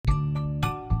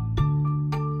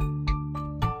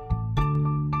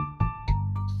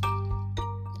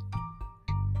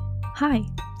Hi,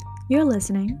 you're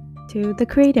listening to The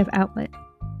Creative Outlet.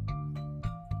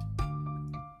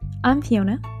 I'm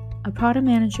Fiona, a product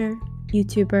manager,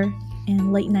 YouTuber,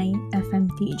 and late night FM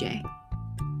DJ.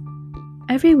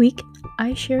 Every week,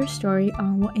 I share a story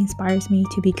on what inspires me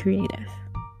to be creative.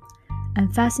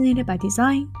 I'm fascinated by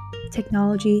design,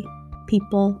 technology,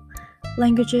 people,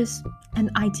 languages,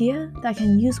 and idea that I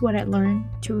can use what I learned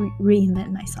to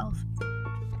reinvent myself.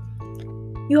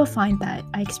 You will find that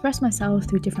I express myself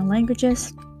through different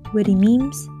languages, witty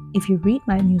memes, if you read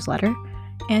my newsletter,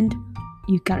 and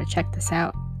you gotta check this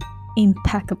out,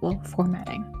 impeccable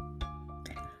formatting.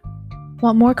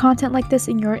 Want more content like this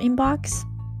in your inbox?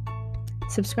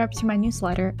 Subscribe to my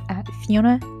newsletter at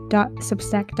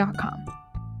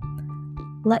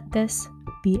fiona.substack.com. Let this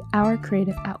be our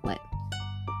creative outlet.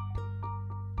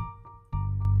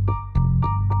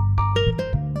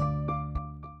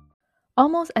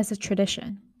 Almost as a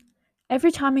tradition,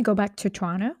 every time I go back to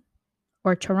Toronto,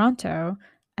 or Toronto,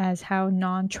 as how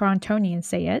non-Torontonians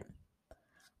say it,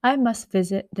 I must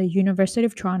visit the University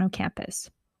of Toronto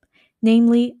campus,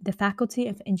 namely the Faculty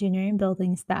of Engineering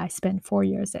buildings that I spent 4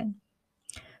 years in.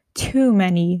 Too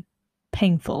many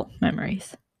painful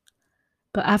memories.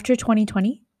 But after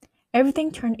 2020,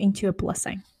 everything turned into a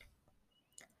blessing.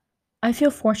 I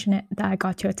feel fortunate that I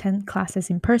got to attend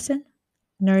classes in person,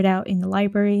 nerd out in the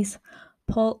libraries,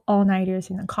 pull all-nighters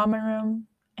in the common room,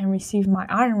 and receive my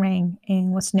iron ring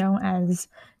in what's known as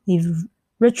the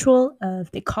ritual of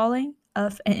the calling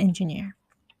of an engineer.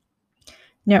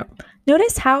 Now,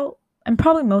 notice how, and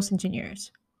probably most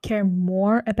engineers, care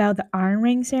more about the iron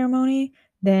ring ceremony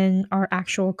than our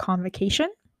actual convocation.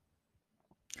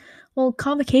 Well,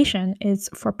 convocation is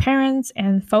for parents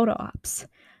and photo ops.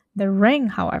 The ring,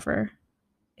 however,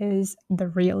 is the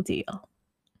real deal.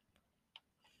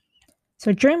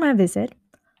 So during my visit,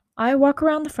 I walk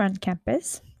around the front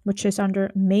campus, which is under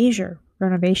major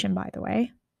renovation, by the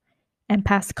way, and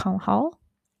past Con Hall.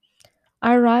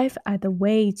 I arrive at the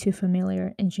way too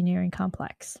familiar engineering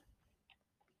complex.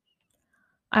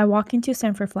 I walk into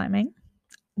Sanford Fleming,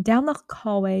 down the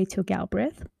hallway to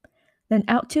Galbraith, then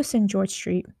out to St. George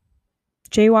Street,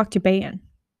 jaywalk to Bayon.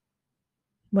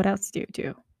 What else do you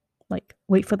do? Like,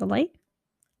 wait for the light?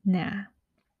 Nah.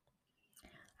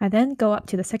 I then go up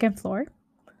to the second floor,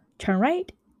 turn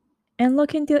right, and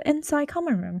look into the inside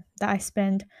common room that I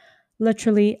spent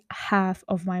literally half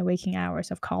of my waking hours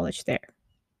of college there.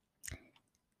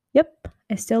 Yep,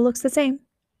 it still looks the same.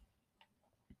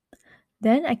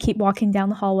 Then I keep walking down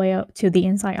the hallway up to the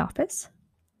inside office.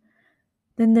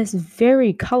 Then this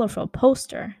very colorful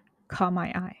poster caught my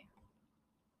eye.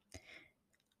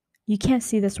 You can't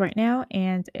see this right now,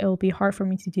 and it'll be hard for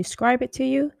me to describe it to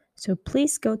you, so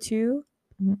please go to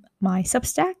my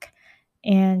Substack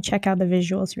and check out the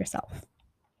visuals yourself.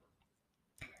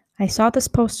 I saw this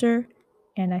poster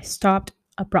and I stopped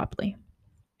abruptly.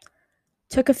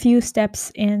 Took a few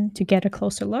steps in to get a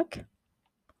closer look.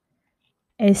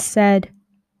 It said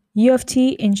U of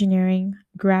T Engineering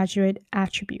Graduate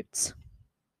Attributes.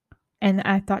 And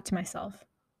I thought to myself,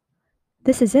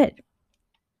 this is it.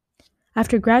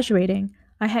 After graduating,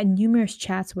 I had numerous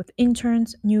chats with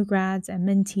interns, new grads, and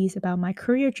mentees about my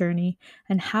career journey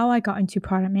and how I got into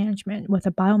product management with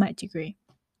a biomed degree.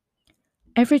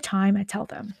 Every time I tell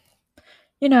them,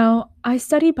 I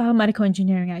studied biomedical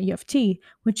engineering at U of T,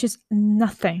 which is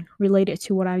nothing related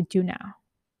to what I do now.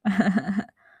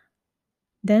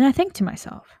 Then I think to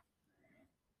myself,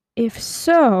 if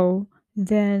so,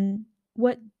 then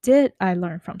what did I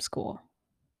learn from school?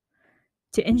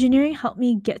 Did engineering help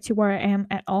me get to where I am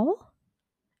at all?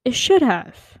 It should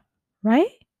have, right?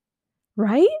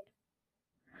 Right?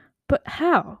 But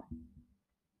how?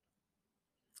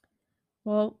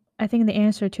 Well, I think the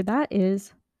answer to that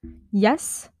is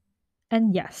yes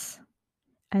and yes.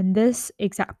 And this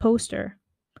exact poster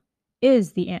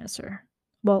is the answer.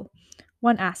 Well,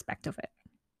 one aspect of it.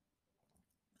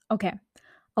 Okay,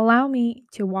 allow me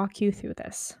to walk you through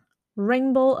this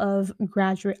rainbow of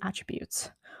graduate attributes,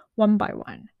 one by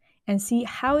one, and see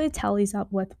how it tallies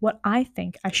up with what I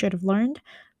think I should have learned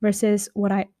versus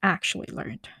what I actually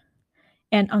learned,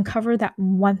 and uncover that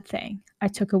one thing I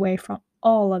took away from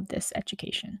all of this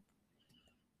education.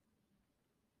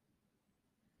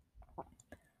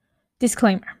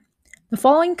 Disclaimer. The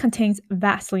following contains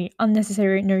vastly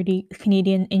unnecessary nerdy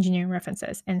Canadian engineering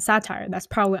references and satire that's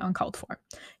probably uncalled for.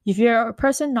 If you're a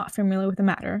person not familiar with the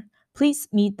matter, please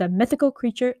meet the mythical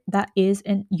creature that is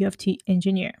an U of T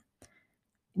engineer.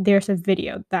 There's a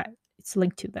video that is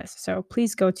linked to this, so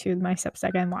please go to my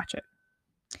Substack and watch it.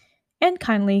 And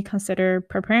kindly consider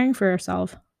preparing for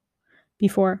yourself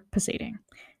before proceeding.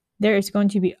 There is going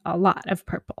to be a lot of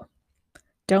purple.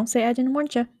 Don't say I didn't warn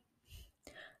you.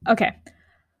 Okay,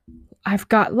 I've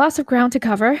got lots of ground to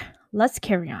cover. Let's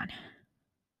carry on.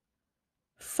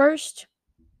 First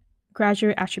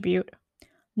graduate attribute,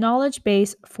 knowledge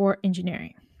base for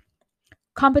engineering.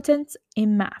 Competence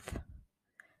in math.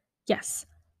 Yes,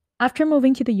 after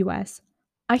moving to the US,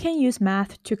 I can use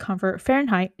math to convert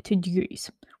Fahrenheit to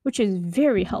degrees, which is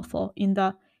very helpful in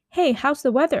the hey, how's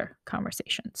the weather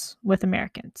conversations with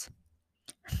Americans.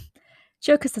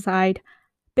 Jokes aside,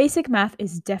 basic math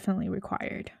is definitely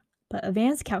required, but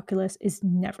advanced calculus is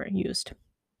never used.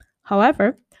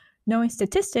 However, knowing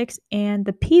statistics and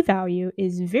the p value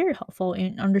is very helpful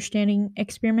in understanding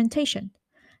experimentation.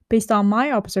 Based on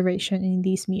my observation in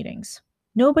these meetings,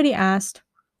 nobody asked,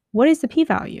 what is the p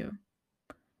value?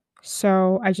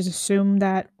 So I just assumed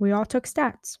that we all took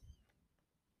stats.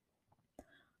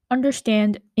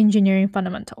 Understand engineering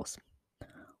fundamentals.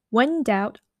 When in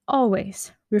doubt,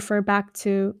 always refer back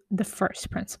to the first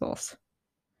principles.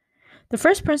 The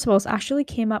first principles actually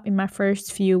came up in my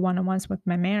first few one on ones with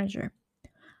my manager.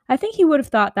 I think he would have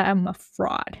thought that I'm a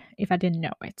fraud if I didn't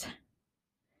know it.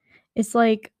 It's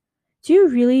like, do you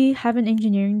really have an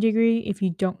engineering degree if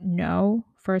you don't know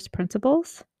first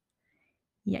principles?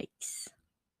 Yikes.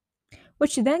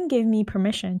 Which then gave me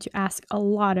permission to ask a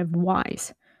lot of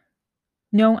whys,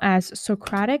 known as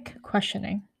Socratic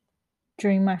questioning,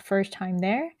 during my first time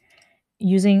there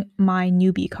using my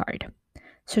newbie card,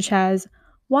 such as,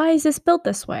 why is this built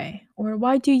this way? Or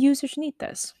why do users need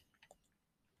this?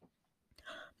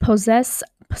 Possess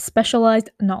specialized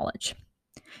knowledge.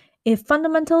 If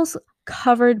fundamentals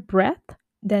covered breadth,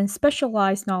 then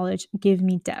specialized knowledge give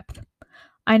me depth.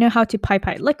 I know how to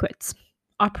pipette liquids,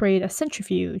 operate a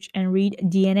centrifuge, and read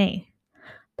DNA.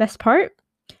 Best part?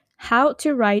 How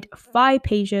to write 5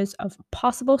 pages of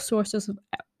possible sources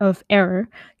of error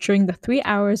during the 3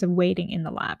 hours of waiting in the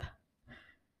lab.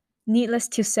 Needless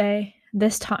to say,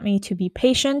 this taught me to be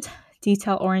patient,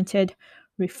 detail oriented,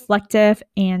 reflective,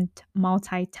 and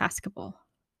multitaskable.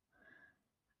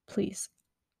 Please,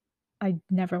 I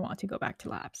never want to go back to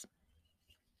labs.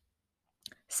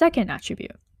 Second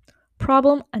attribute,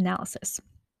 problem analysis.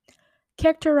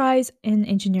 Characterize an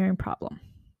engineering problem.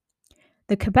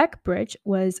 The Quebec Bridge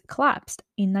was collapsed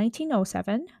in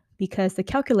 1907 because the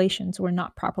calculations were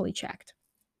not properly checked.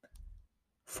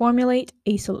 Formulate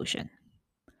a solution.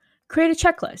 Create a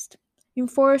checklist.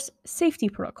 Enforce safety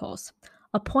protocols.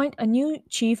 Appoint a new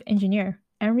chief engineer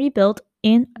and rebuild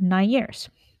in 9 years.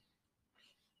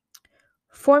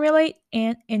 Formulate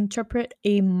and interpret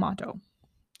a model.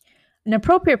 An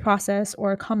appropriate process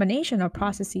or a combination of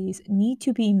processes need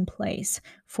to be in place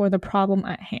for the problem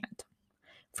at hand.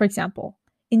 For example,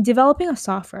 in developing a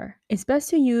software, it's best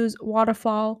to use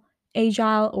waterfall,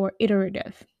 agile, or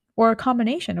iterative, or a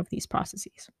combination of these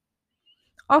processes.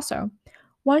 Also,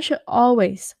 one should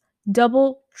always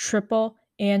double, triple,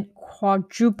 and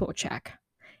quadruple check,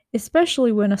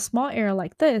 especially when a small error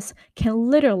like this can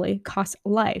literally cost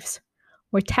lives,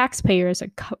 where taxpayers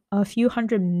a few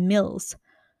hundred mils.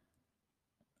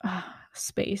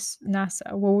 Space,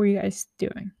 NASA, what were you guys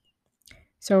doing?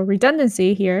 So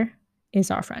redundancy here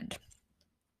is our friend.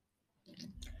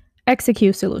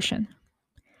 Execute solution.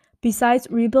 Besides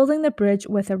rebuilding the bridge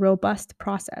with a robust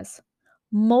process,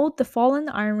 mold the fallen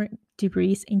iron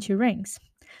debris into rings.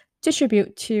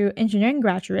 Distribute to engineering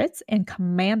graduates and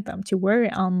command them to wear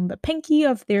it on the pinky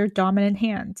of their dominant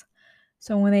hand.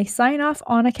 So when they sign off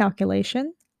on a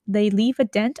calculation, they leave a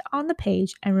dent on the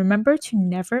page and remember to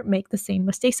never make the same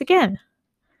mistakes again.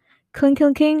 Cling,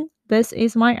 cling, cling, this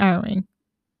is my iron ring.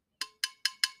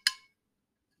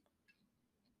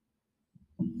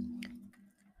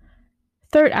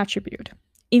 Third attribute,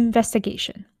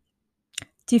 investigation.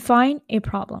 Define a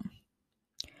problem.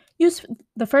 Use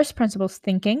the first principles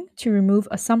thinking to remove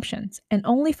assumptions and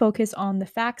only focus on the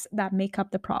facts that make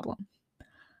up the problem.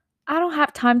 I don't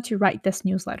have time to write this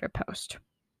newsletter post.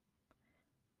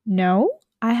 No,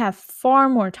 I have far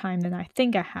more time than I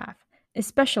think I have,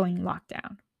 especially in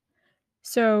lockdown.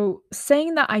 So,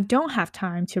 saying that I don't have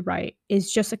time to write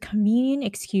is just a convenient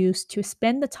excuse to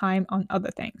spend the time on other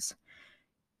things.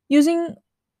 Using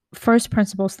first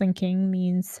principles thinking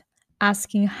means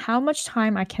asking how much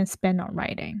time I can spend on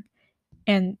writing.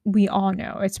 And we all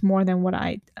know it's more than what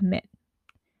I admit.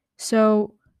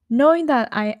 So, knowing that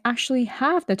I actually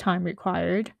have the time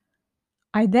required,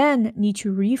 I then need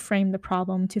to reframe the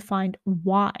problem to find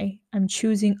why I'm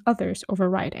choosing others over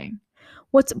writing.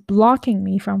 What's blocking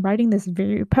me from writing this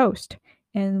very post,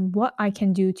 and what I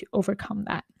can do to overcome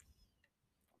that.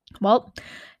 Well,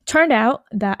 turned out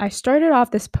that I started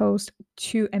off this post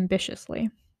too ambitiously,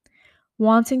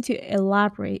 wanting to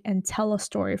elaborate and tell a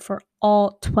story for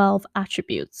all 12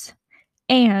 attributes.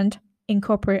 And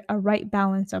incorporate a right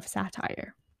balance of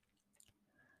satire.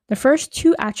 The first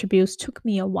two attributes took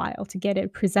me a while to get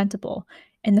it presentable,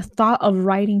 and the thought of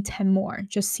writing 10 more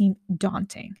just seemed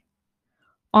daunting.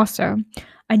 Also,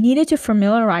 I needed to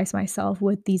familiarize myself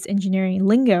with these engineering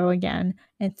lingo again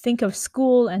and think of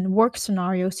school and work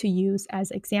scenarios to use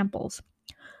as examples.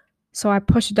 So I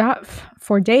pushed it off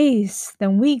for days,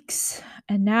 then weeks,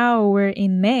 and now we're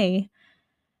in May,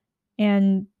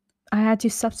 and I had to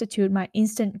substitute my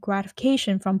instant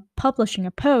gratification from publishing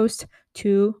a post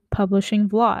to publishing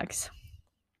vlogs.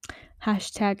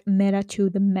 Hashtag meta to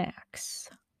the max.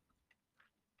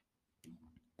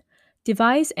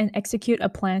 Devise and execute a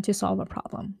plan to solve a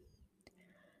problem.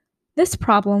 This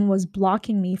problem was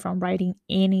blocking me from writing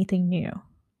anything new.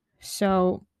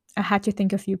 So I had to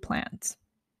think of a few plans.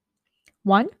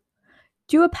 1.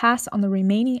 Do a pass on the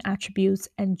remaining attributes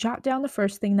and jot down the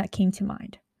first thing that came to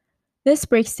mind. This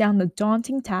breaks down the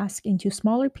daunting task into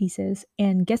smaller pieces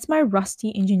and gets my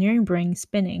rusty engineering brain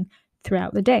spinning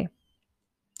throughout the day.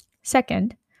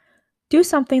 2nd, do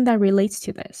something that relates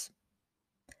to this.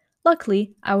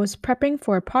 Luckily, I was prepping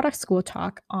for a product school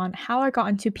talk on how I got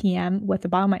into PM with a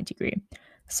biomed degree,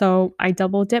 so I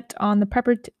double dipped on the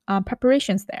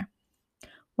preparations there.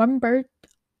 One bird,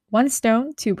 one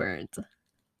stone, two birds.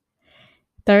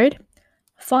 3rd,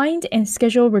 find and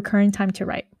schedule recurring time to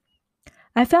write.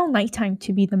 I found nighttime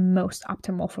to be the most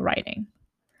optimal for writing.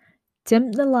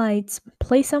 Dim the lights,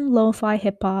 play some lo-fi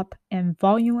hip-hop, and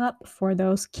volume up for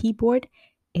those keyboard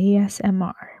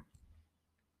ASMR.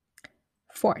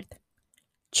 4th,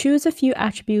 choose a few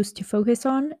attributes to focus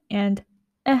on and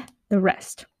the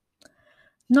rest.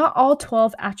 Not all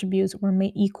 12 attributes were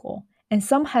made equal, and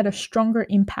some had a stronger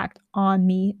impact on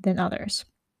me than others.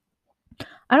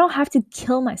 I don't have to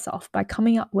kill myself by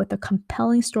coming up with a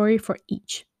compelling story for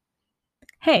each.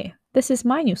 Hey, this is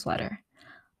my newsletter.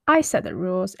 I set the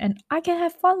rules and I can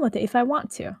have fun with it if I want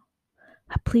to.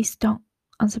 But please don't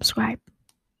unsubscribe.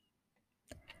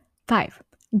 5.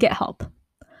 Get help.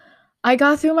 I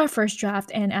got through my first draft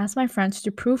and asked my friends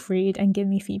to proofread and give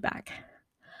me feedback.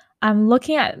 I'm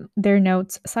looking at their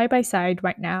notes side by side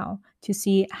right now to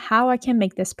see how I can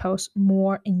make this post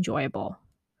more enjoyable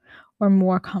or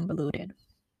more convoluted.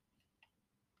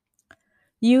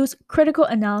 Use critical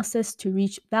analysis to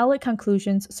reach valid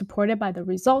conclusions supported by the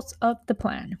results of the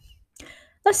plan.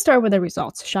 Let's start with the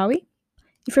results, shall we?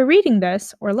 If you're reading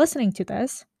this or listening to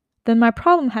this, then my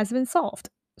problem has been solved.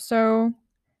 So,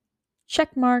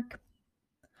 check mark.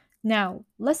 Now,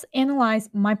 let's analyze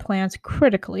my plans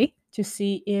critically to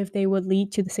see if they would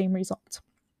lead to the same results.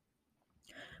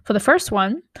 For the first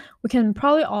one, we can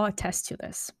probably all attest to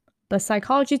this, but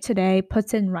psychology today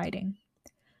puts it in writing.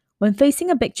 When facing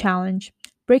a big challenge,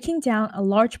 breaking down a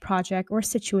large project or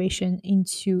situation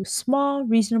into small,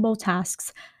 reasonable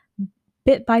tasks,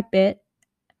 bit by bit,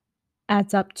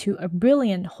 adds up to a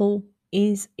brilliant whole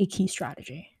is a key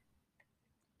strategy.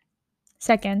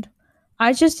 Second,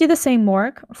 I just did the same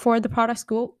work for the product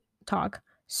school talk,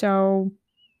 so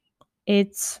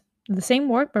it's the same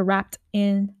work but wrapped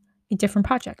in a different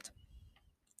project.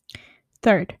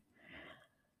 Third,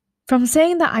 from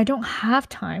saying that I don't have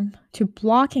time to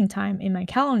blocking time in my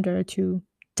calendar to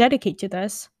dedicate to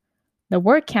this, the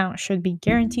word count should be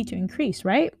guaranteed to increase,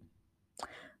 right?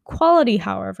 Quality,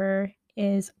 however,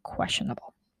 is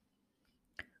questionable.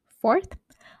 Fourth,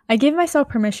 I give myself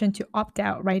permission to opt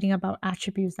out writing about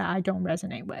attributes that I don't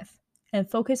resonate with and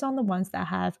focus on the ones that I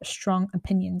have strong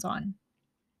opinions on.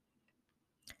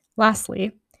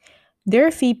 Lastly,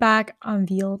 their feedback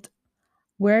unveiled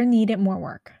where needed more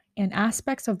work and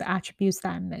aspects of the attributes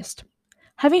that I missed.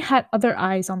 Having had other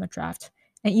eyes on the draft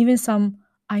and even some,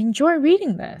 I enjoy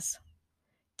reading this,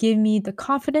 give me the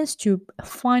confidence to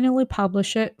finally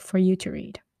publish it for you to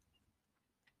read.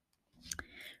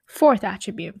 Fourth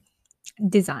attribute,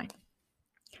 design.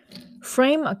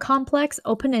 Frame a complex,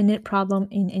 open-ended problem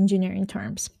in engineering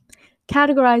terms.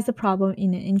 Categorize the problem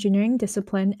in an engineering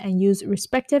discipline and use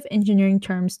respective engineering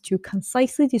terms to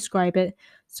concisely describe it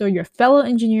so your fellow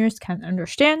engineers can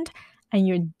understand and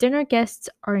your dinner guests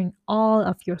are in awe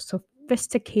of your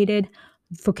sophisticated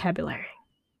vocabulary.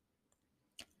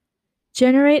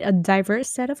 Generate a diverse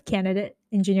set of candidate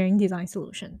engineering design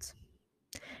solutions.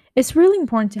 It's really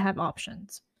important to have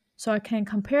options, so I can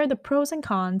compare the pros and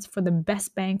cons for the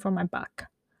best bang for my buck.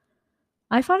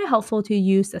 I find it helpful to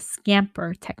use the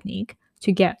scamper technique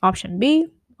to get option B,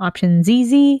 option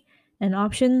ZZ, and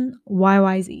option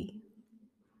YYZ.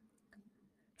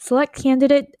 Select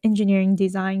candidate engineering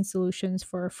design solutions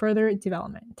for further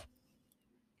development.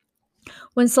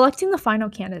 When selecting the final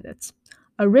candidates,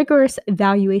 a rigorous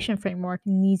evaluation framework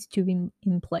needs to be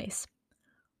in place.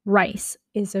 RICE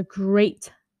is a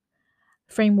great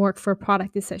framework for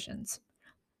product decisions.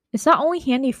 It's not only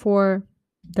handy for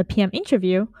the PM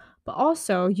interview, but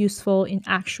also useful in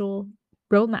actual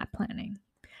roadmap planning,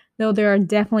 though there are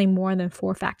definitely more than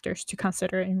 4 factors to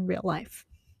consider in real life.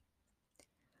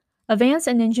 Advance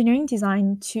an engineering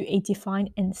design to a defined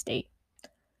end state.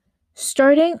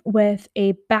 Starting with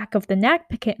a back of the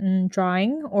napkin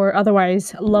drawing, or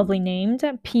otherwise lovely named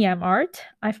PM art.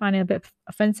 I find it a bit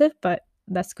offensive, but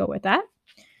let's go with that.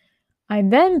 I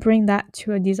then bring that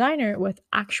to a designer with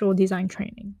actual design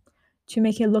training to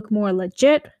make it look more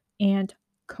legit and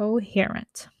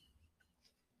coherent.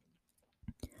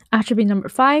 Attribute number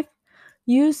 5,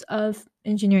 use of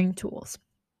engineering tools.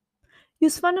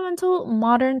 Use fundamental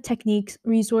modern techniques,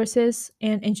 resources,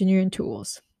 and engineering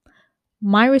tools.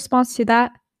 My response to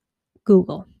that,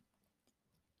 Google.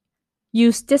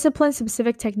 Use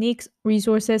discipline-specific techniques,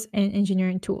 resources, and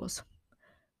engineering tools.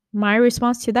 My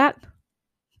response to that,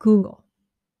 Google.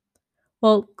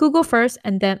 Well, Google first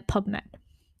and then PubMed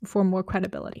for more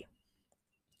credibility.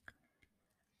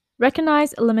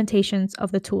 Recognize limitations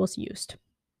of the tools used.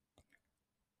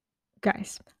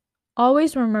 Guys,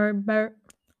 always remember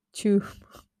to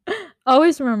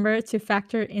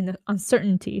factor in the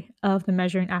uncertainty of the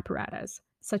measuring apparatus,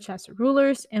 such as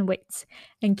rulers and weights,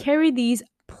 and carry these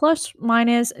plus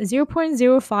minus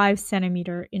 0.05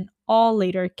 centimeter in all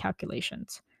later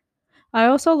calculations. I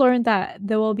also learned that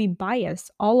there will be bias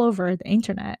all over the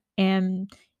internet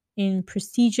and in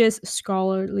prestigious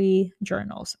scholarly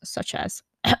journals such as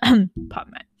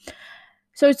PubMed.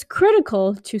 So it's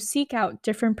critical to seek out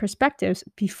different perspectives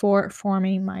before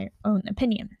forming my own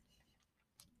opinion.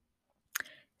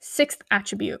 6th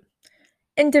attribute,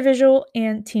 individual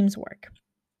and teams work.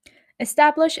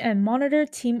 Establish and monitor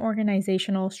team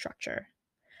organizational structure.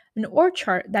 An org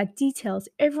chart that details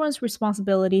everyone's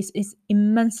responsibilities is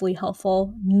immensely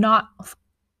helpful, not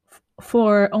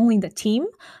for only the team,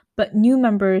 but new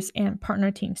members and partner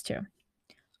teams too.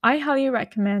 I highly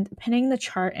recommend pinning the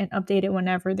chart and update it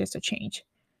whenever there's a change.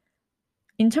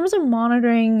 In terms of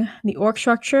monitoring the org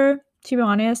structure, to be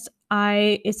honest,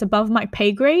 it's above my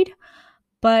pay grade,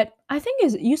 but I think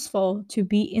it's useful to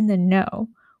be in the know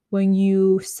when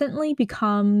you suddenly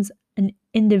becomes an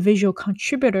individual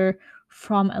contributor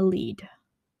from a lead.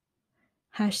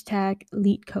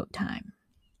 #LeadCodeTime.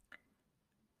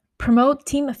 Promote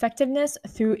team effectiveness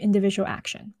through individual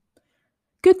action.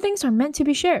 Good things are meant to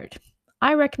be shared.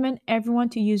 I recommend everyone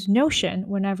to use Notion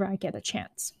whenever I get a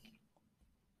chance.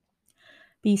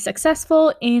 Be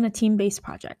successful in a team-based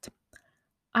project.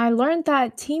 I learned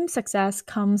that team success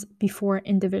comes before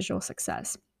individual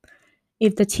success.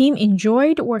 If the team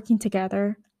enjoyed working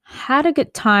together, had a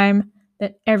good time,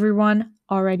 then everyone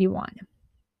already won.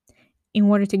 In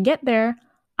order to get there,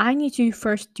 I need to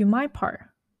first do my part,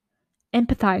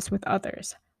 empathize with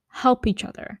others, help each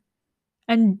other,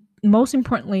 and most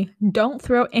importantly, don't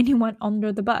throw anyone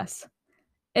under the bus.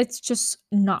 It's just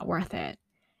not worth it.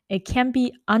 It can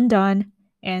be undone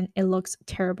and it looks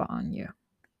terrible on you.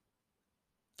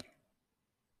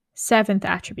 7th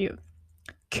attribute,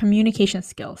 communication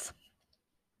skills.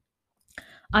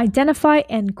 Identify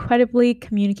and credibly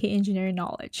communicate engineering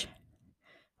knowledge.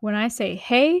 When I say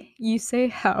hey, you say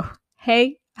ho.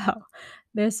 Hey, ho.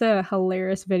 There's a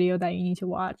hilarious video that you need to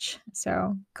watch.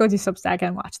 So go to Substack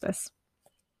and watch this.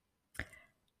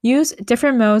 Use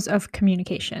different modes of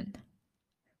communication.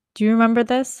 Do you remember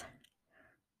this?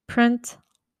 Print.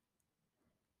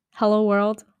 Hello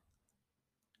world.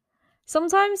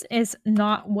 Sometimes it's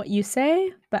not what you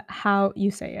say, but how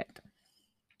you say it.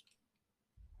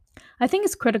 I think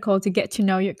it's critical to get to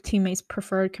know your teammates'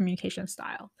 preferred communication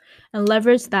style and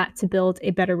leverage that to build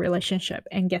a better relationship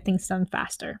and get things done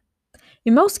faster.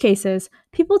 In most cases,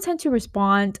 people tend to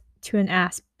respond to an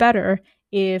ask better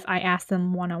if I ask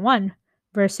them one-on-one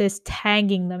versus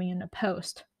tagging them in a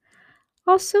post.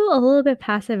 Also, a little bit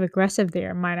passive aggressive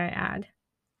there, might I add.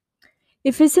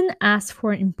 If it's an ask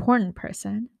for an important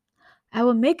person, I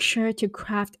will make sure to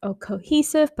craft a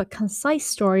cohesive but concise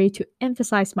story to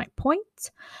emphasize my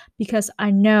point because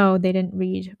I know they didn't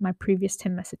read my previous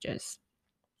 10 messages.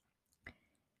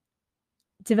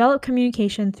 Develop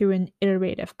communication through an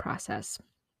iterative process.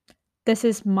 This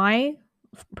is my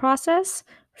process.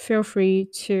 Feel free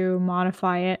to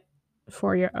modify it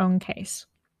for your own case.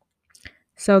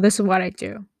 So this is what I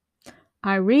do.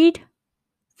 I read,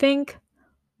 think,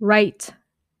 write,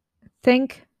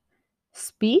 think,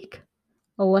 speak,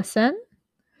 listen,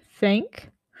 think,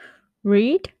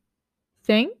 read,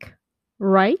 think,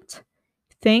 write,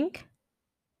 think,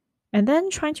 and then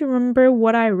trying to remember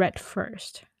what I read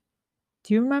first.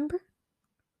 Do you remember?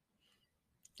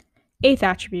 8th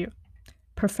attribute,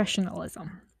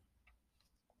 professionalism.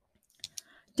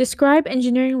 Describe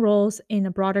engineering roles in a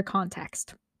broader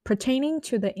context, pertaining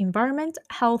to the environment,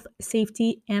 health,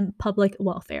 safety, and public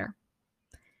welfare.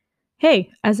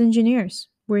 Hey, as engineers,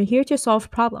 we're here to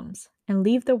solve problems and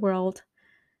leave the world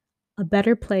a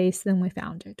better place than we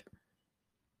found it.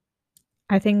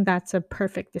 I think that's a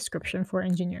perfect description for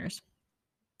engineers.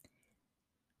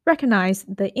 Recognize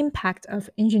the impact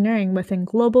of engineering within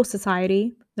global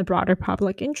society, the broader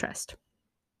public interest.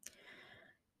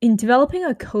 In developing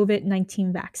a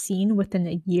COVID-19 vaccine within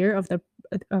a year of the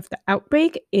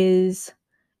outbreak is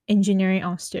engineering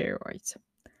on steroids.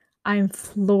 I am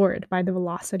floored by the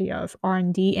velocity of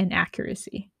R&D and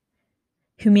accuracy.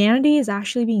 Humanity is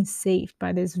actually being saved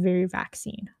by this very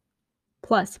vaccine.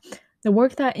 Plus, the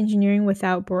work that Engineering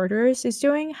Without Borders is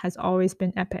doing has always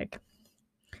been epic.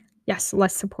 Yes,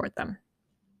 let's support them.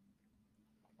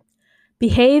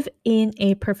 Behave in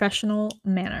a professional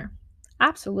manner.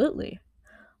 Absolutely.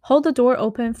 Hold the door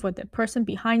open for the person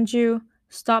behind you,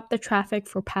 stop the traffic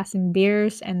for passing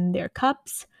beers and their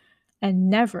cups,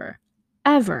 and never,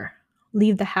 ever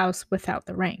leave the house without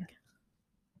the ring.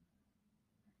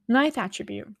 Ninth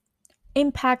attribute,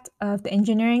 impact of the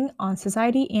engineering on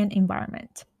society and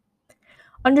environment.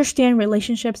 Understand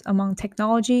relationships among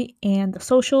technology and the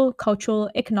social, cultural,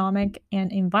 economic,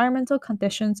 and environmental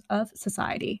conditions of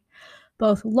society,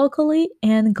 both locally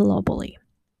and globally,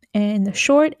 in the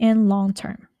short and long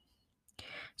term.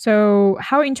 So,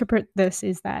 how I interpret this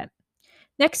is that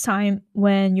next time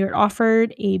when you're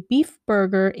offered a beef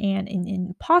burger and an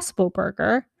impossible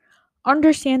burger,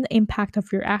 understand the impact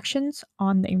of your actions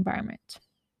on the environment.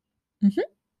 Mhm.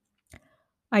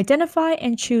 Identify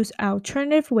and choose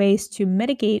alternative ways to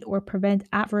mitigate or prevent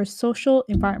adverse social,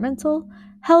 environmental,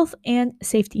 health, and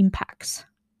safety impacts.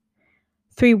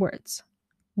 3 words.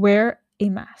 Wear a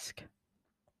mask.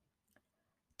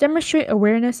 Demonstrate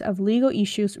awareness of legal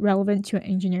issues relevant to an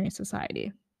engineering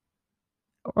society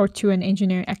or to an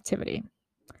engineering activity.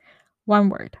 1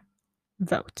 word.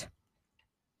 Vote.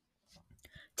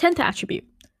 10th attribute.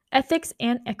 Ethics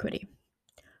and equity.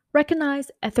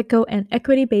 Recognize ethical and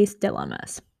equity-based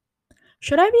dilemmas.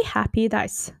 Should I be happy that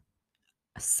it's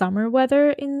summer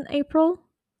weather in April?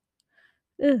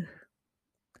 Ugh.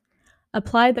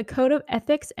 Apply the Code of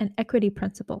Ethics and Equity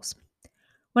principles.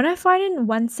 When I find a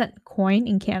 1-cent coin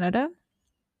in Canada,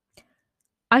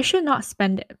 I should not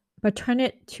spend it, but turn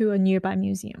it to a nearby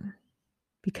museum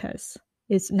because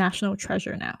it's national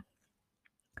treasure now.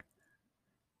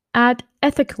 Add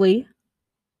ethically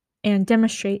and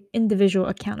demonstrate individual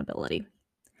accountability.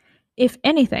 If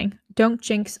anything, don't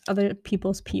jinx other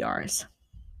people's PRs.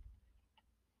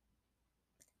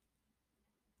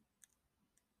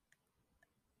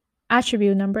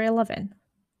 Attribute number 11,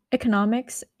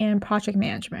 economics and project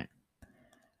management.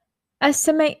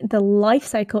 Estimate the life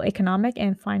cycle economic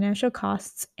and financial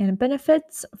costs and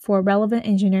benefits for relevant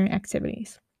engineering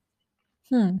activities.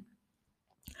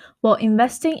 Will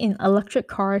investing in electric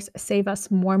cars save us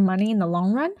more money in the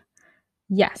long run?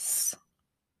 Yes.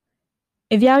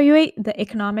 Evaluate the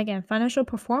economic and financial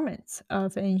performance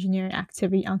of an engineering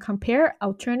activity and compare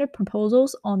alternative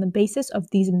proposals on the basis of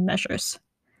these measures.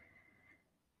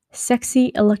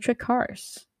 Sexy electric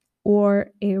cars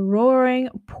or a roaring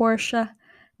Porsche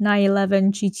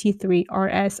 911 GT3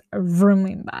 RS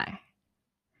vrooming by.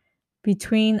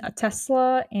 Between a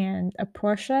Tesla and a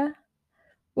Porsche,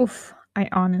 oof, I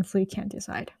honestly can't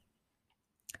decide.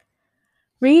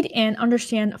 Read and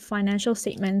understand financial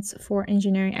statements for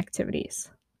engineering activities.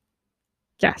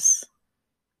 Yes.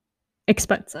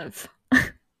 Expensive.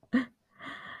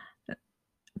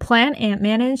 Plan and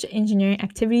manage engineering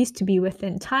activities to be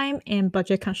within time and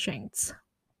budget constraints.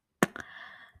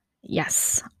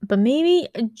 Yes, but maybe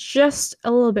just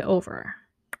a little bit over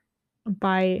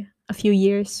by a few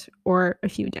years or a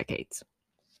few decades.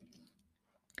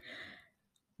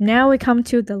 Now we come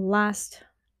to the last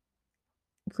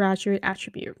graduate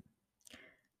attribute.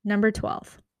 Number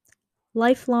 12,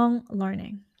 lifelong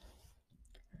learning.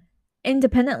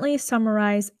 Independently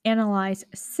summarize, analyze,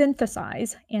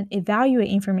 synthesize, and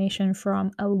evaluate information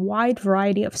from a wide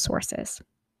variety of sources.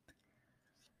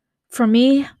 For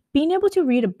me, being able to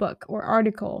read a book or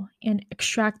article and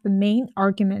extract the main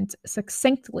argument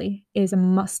succinctly is a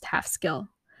must-have skill,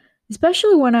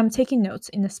 especially when I'm taking notes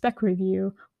in a spec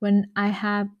review when I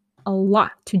have a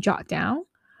lot to jot down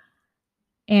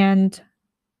and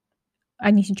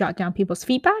I need to jot down people's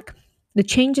feedback, the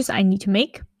changes I need to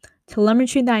make,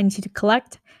 telemetry that I need to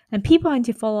collect, and people I need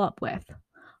to follow up with,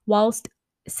 whilst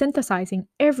synthesizing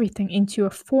everything into a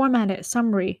formatted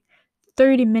summary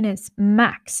 30 minutes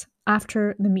max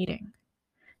after the meeting.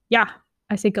 Yeah,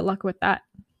 I say good luck with that.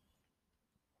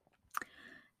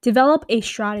 Develop a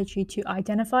strategy to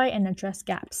identify and address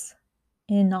gaps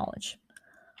in knowledge.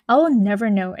 I will never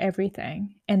know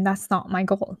everything, and that's not my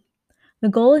goal. The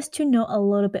goal is to know a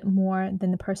little bit more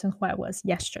than the person who I was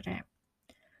yesterday.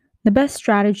 The best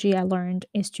strategy I learned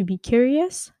is to be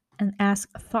curious and ask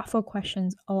thoughtful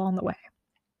questions along the way.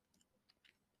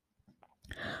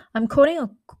 I'm quoting a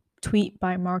tweet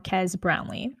by Marquez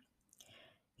Brownlee.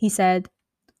 He said,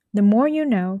 "The more you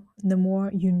know, the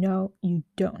more you know you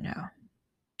don't know.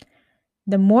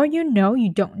 The more you know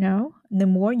you don't know, the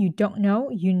more you don't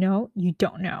know you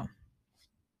don't know."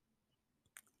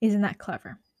 Isn't that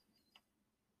clever?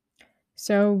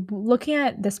 So, looking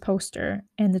at this poster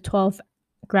and the 12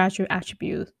 graduate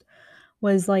attributes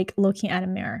was like looking at a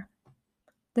mirror.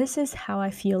 This is how I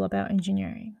feel about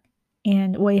engineering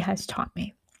and what it has taught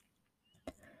me.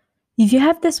 If you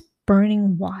have this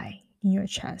burning why in your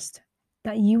chest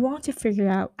that you want to figure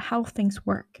out how things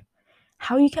work,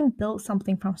 how you can build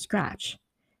something from scratch,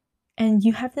 and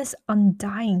you have this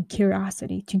undying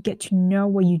curiosity to get to know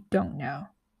what you don't know,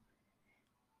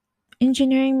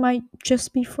 engineering might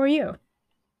just be for you.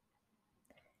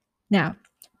 Now,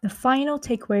 the final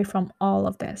takeaway from all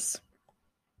of this.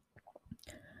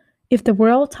 If the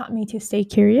world taught me to stay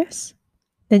curious,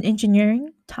 then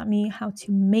engineering taught me how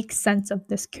to make sense of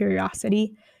this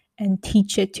curiosity and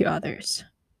teach it to others.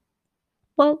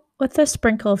 Well, with a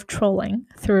sprinkle of trolling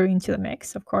thrown into the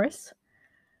mix, of course.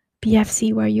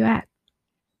 BFC, where you at?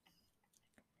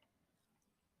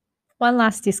 One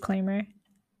last disclaimer.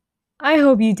 I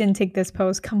hope you didn't take this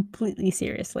post completely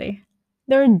seriously.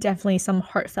 There are definitely some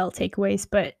heartfelt takeaways,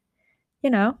 but,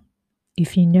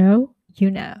 if you know,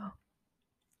 you know.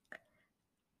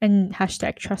 And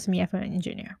hashtag trust me, I'm an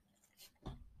engineer.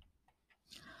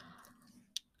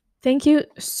 Thank you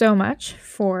so much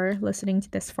for listening to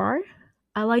this far.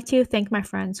 I'd like to thank my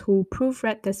friends who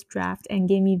proofread this draft and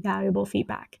gave me valuable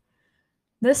feedback.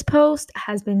 This post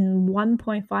has been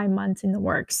 1.5 months in the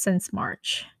works since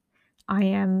March. I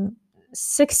am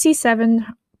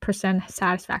 67%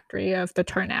 satisfactory of the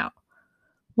turnout.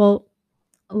 Well,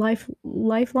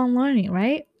 lifelong learning,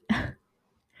 right?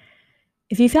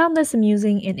 If you found this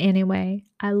amusing in any way,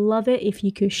 I love it if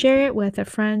you could share it with a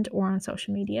friend or on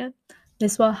social media.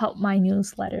 This will help my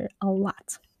newsletter a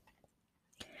lot.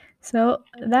 So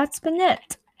that's been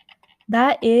it.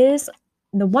 That is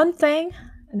the one thing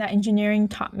that engineering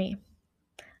taught me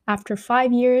after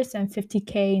 5 years and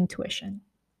 $50,000 in tuition.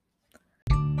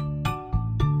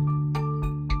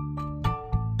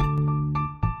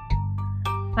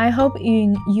 I hope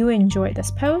you enjoyed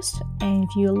this post, and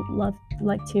if you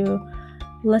like to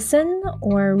listen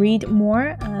or read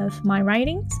more of my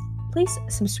writings, please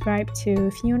subscribe to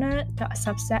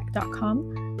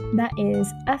fiona.substack.com. That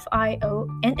is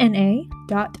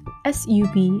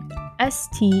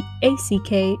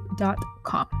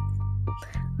fiona.substack.com.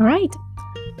 All right,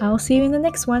 I'll see you in the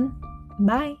next one.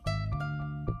 Bye.